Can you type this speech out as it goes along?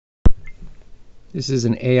This is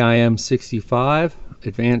an AIM-65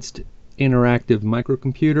 Advanced Interactive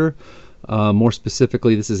Microcomputer. More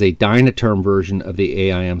specifically, this is a Dynaterm version of the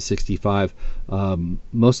AIM-65.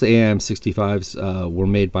 Most of the AIM-65s were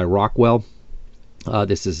made by Rockwell.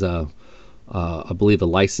 This is, I believe, a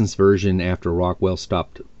licensed version after Rockwell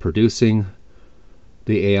stopped producing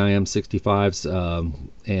the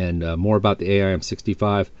AIM-65s. More about the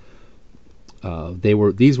AIM-65.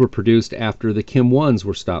 These were produced after the Kim 1s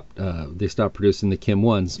were stopped. They stopped producing the Kim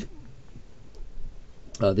 1s.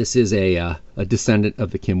 This is a descendant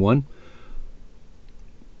of the Kim 1.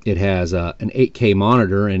 It has an 8K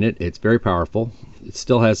monitor in it. It's very powerful. It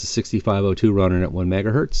still has a 6502 running at 1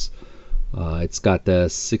 megahertz. It's got the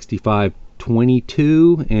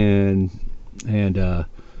 6522 and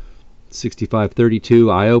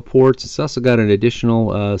 6532 I/O ports. It's also got an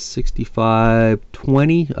additional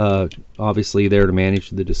 6520, obviously there to manage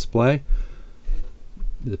the display.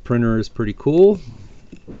 The printer is pretty cool.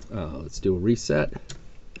 Let's do a reset.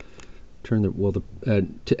 Turn the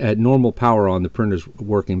at normal power on, the printer's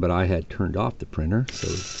working, but I had turned off the printer.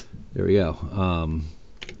 So there we go.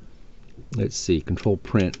 Let's see. Control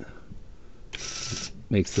print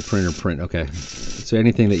makes the printer print. Okay, so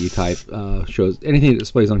anything that you type shows, anything that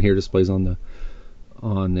displays on here displays on the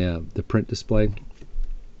print display.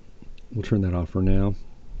 We'll turn that off for now.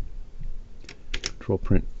 Control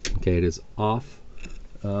print. Okay, it is off.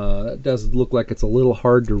 That does look like it's a little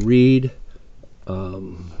hard to read.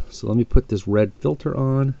 So let me put this red filter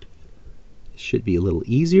on. It should be a little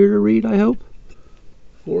easier to read, I hope,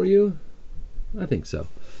 for you. I think so.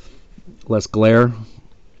 Less glare.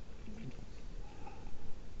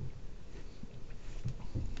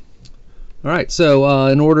 Alright, so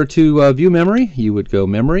in order to view memory, you would go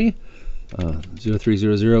memory.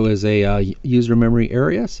 0300 is a user memory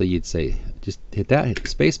area, so you'd say, just hit that, hit the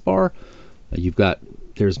space bar.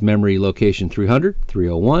 There's memory location 300,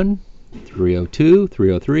 301, 302,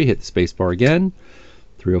 303, hit the space bar again,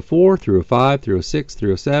 304, 305, 306,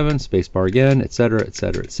 307, space bar again, etc.,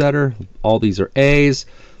 etc., etc. All these are A's.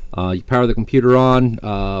 You power the computer on.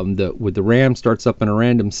 With the RAM starts up in a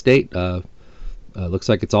random state. Looks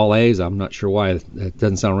like it's all A's. I'm not sure why. That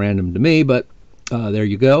doesn't sound random to me, but there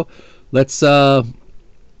you go. Let's you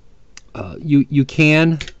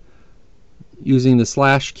can, using the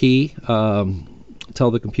slash key,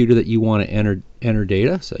 tell the computer that you want to enter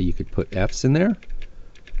data. So you could put F's in there,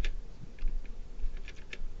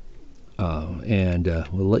 and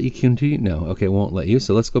we'll let you continue. No, okay, it won't let you.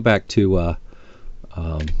 So let's go back to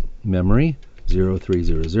memory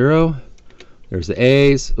 0300. There's the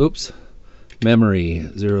A's. Oops. Memory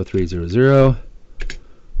 0300.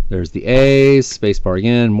 There's the A's. Spacebar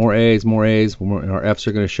again. More A's. More A's. And our F's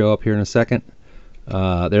are going to show up here in a second.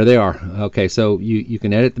 There they are. Okay, so you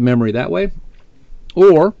can edit the memory that way,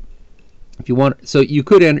 or if you want, so you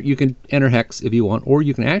can enter hex if you want, or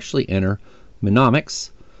you can actually enter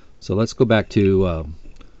mnemonics. So let's go back to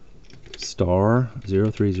star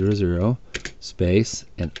 0300 space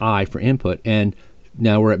and I for input, and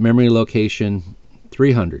now we're at memory location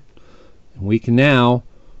 300. And we can now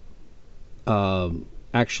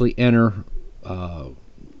actually enter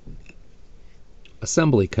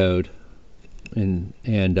assembly code and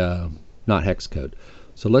not hex code.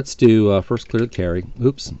 So let's do first clear the carry.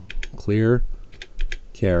 Oops, clear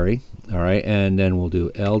carry. All right, and then we'll do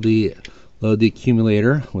LD, load the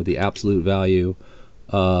accumulator with the absolute value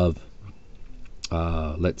of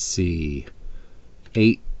let's see,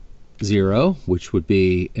 80, which would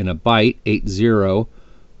be in a byte 80.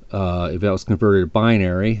 If that was converted to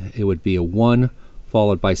binary, it would be a 1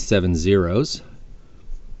 followed by 7 zeros.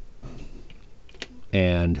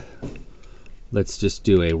 And let's just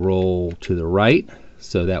do a roll to the right.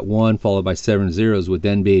 So that 1 followed by 7 zeros would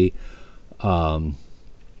then be a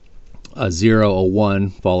 0, a 1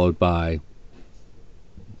 followed by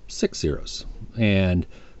 6 zeros. And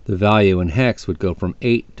the value in hex would go from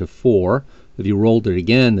 8 to 4. If you rolled it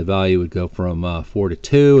again, the value would go from 4 to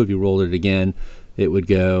 2. If you rolled it again, it would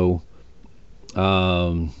go to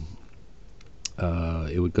a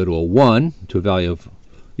 1, to a value of,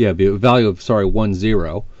 yeah, be a value of, sorry, 1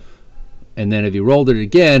 0. And then if you rolled it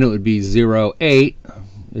again, it would be 0 8,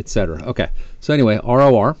 etc. Okay, so anyway,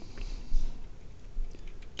 ROR,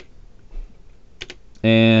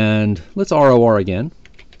 and let's ROR again,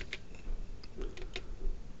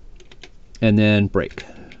 and then break.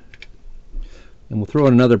 And we'll throw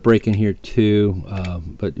in another break in here too,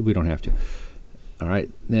 but we don't have to. All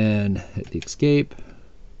right, then hit the escape,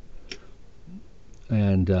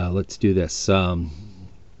 and let's do this.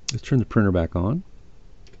 Let's turn the printer back on,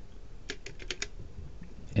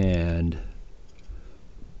 and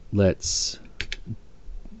let's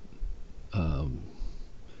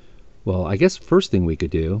Well, I guess first thing we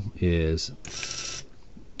do is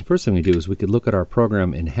we could look at our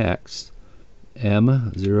program in hex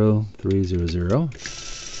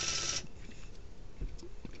M0300.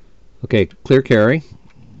 Okay, clear carry.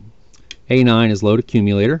 A9 is load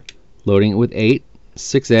accumulator, loading it with 8.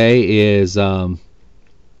 6A is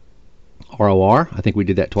ROR. I think we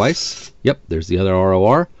did that twice. Yep, there's the other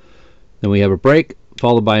ROR. Then we have a break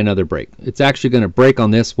followed by another break. It's actually going to break on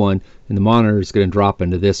this one, and the monitor is going to drop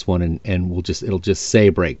into this one, and it'll just say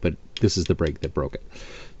break, but this is the break that broke it.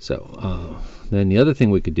 So then the other thing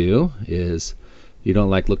we could do is, if you don't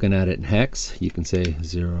like looking at it in hex, you can say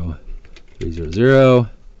 0300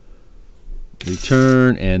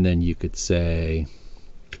 return, and then you could say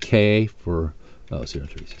K for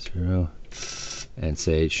 0300 and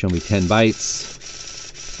say show me 10 bytes.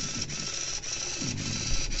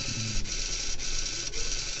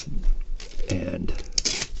 And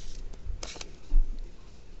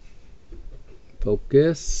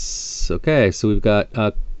focus. Okay, so we've got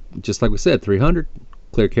just like we said, 300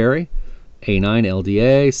 clear carry, A9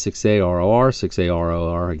 LDA, 6A ROR, 6A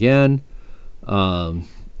ROR again,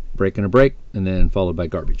 break and a break, and then followed by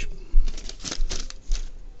garbage.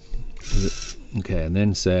 Okay, and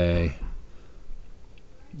then say,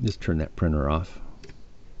 just turn that printer off.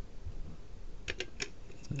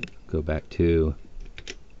 Go back to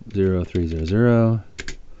 0300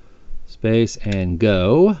 space and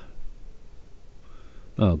go.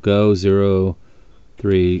 Oh, go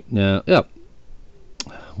 03. Now, yep.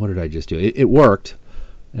 What did I just do? It worked.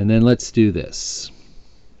 And then let's do this.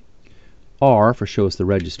 R for show us the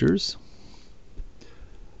registers.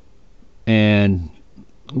 And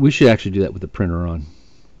we should actually do that with the printer on.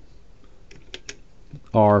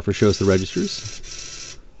 R for show us the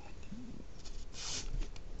registers.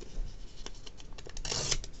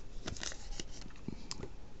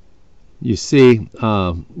 You see,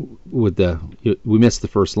 with we missed the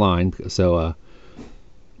first line, so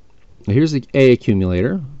here's the A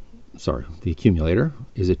accumulator. Sorry, the accumulator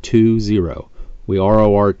is a 2-0. We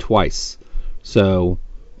ROR twice, so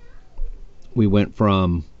we went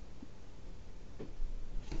from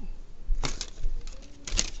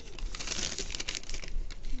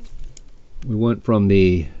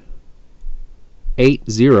the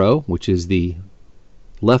 8-0, which is the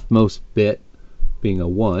leftmost bit, being a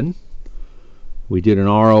 1. We did an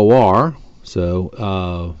ROR,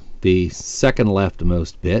 so the second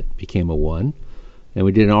leftmost bit became a 1, and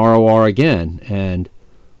we did an ROR again, and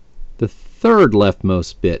the third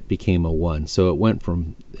leftmost bit became a 1. So it went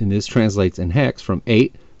from, and this translates in hex, from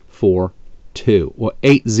 8, 4, 2, well,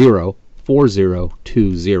 8, 0, 4, 0,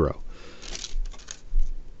 2, 0.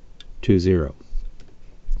 2, 0.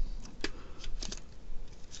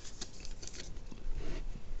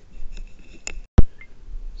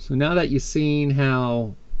 So now that you've seen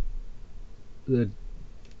how the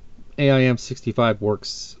AIM65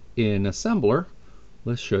 works in assembler,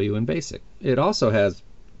 let's show you in BASIC. It also has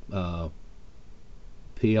PL1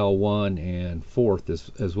 and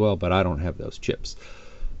 4th as well, but I don't have those chips.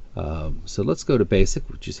 So let's go to BASIC,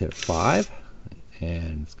 which is hit 5,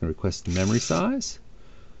 and it's going to request the memory size.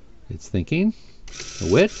 It's thinking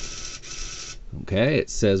the width. Okay, it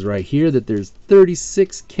says right here that there's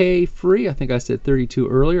 36K free. I think I said 32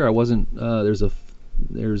 earlier. I wasn't. There's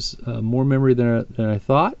more memory than I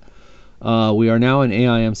thought. We are now in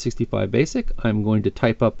AIM65 BASIC. I'm going to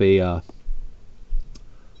type up a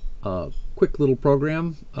quick little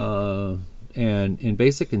program and in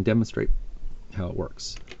BASIC and demonstrate how it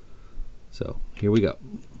works. So here we go.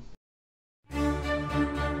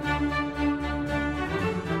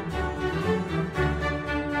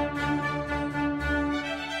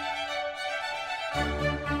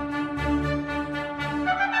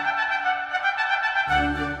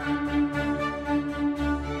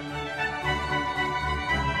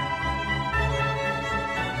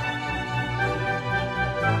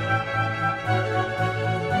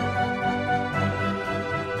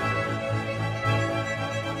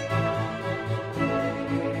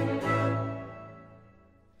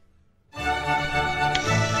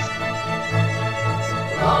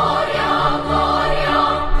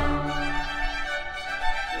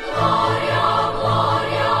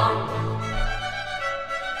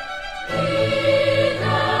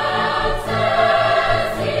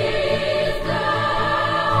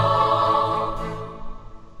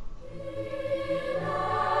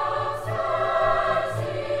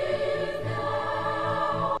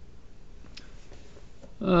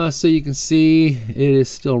 So you can see it is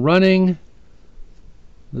still running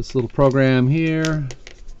this little program here.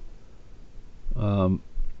 When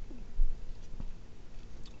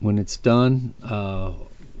it's done,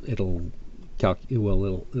 it'll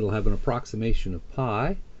it'll have an approximation of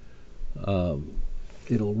pi.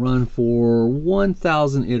 It'll run for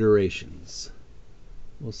 1,000 iterations.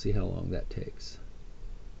 We'll see how long that takes.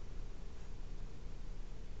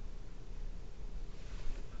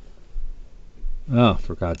 Oh,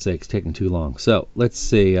 for God's sake, it's taking too long. So let's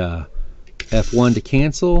see. F1 to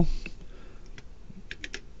cancel.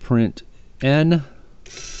 Print N.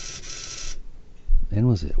 N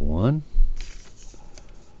was it 1?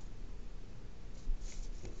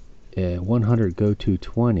 Yeah, 100 go to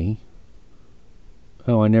 20.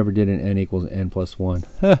 Oh, I never did an N equals N plus 1.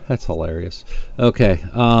 That's hilarious. Okay.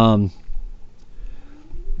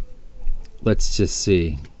 Let's just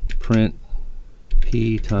see. Print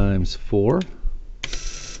P times 4.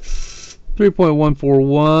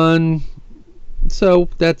 3.141. So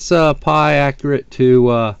that's pi accurate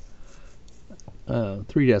to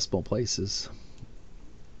 3 decimal places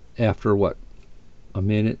after what, a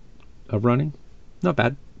minute of running. Not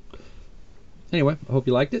bad. Anyway, I hope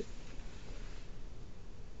you liked it.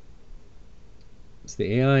 It's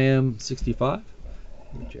the AIM 65.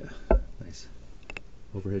 Nice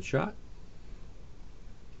overhead shot.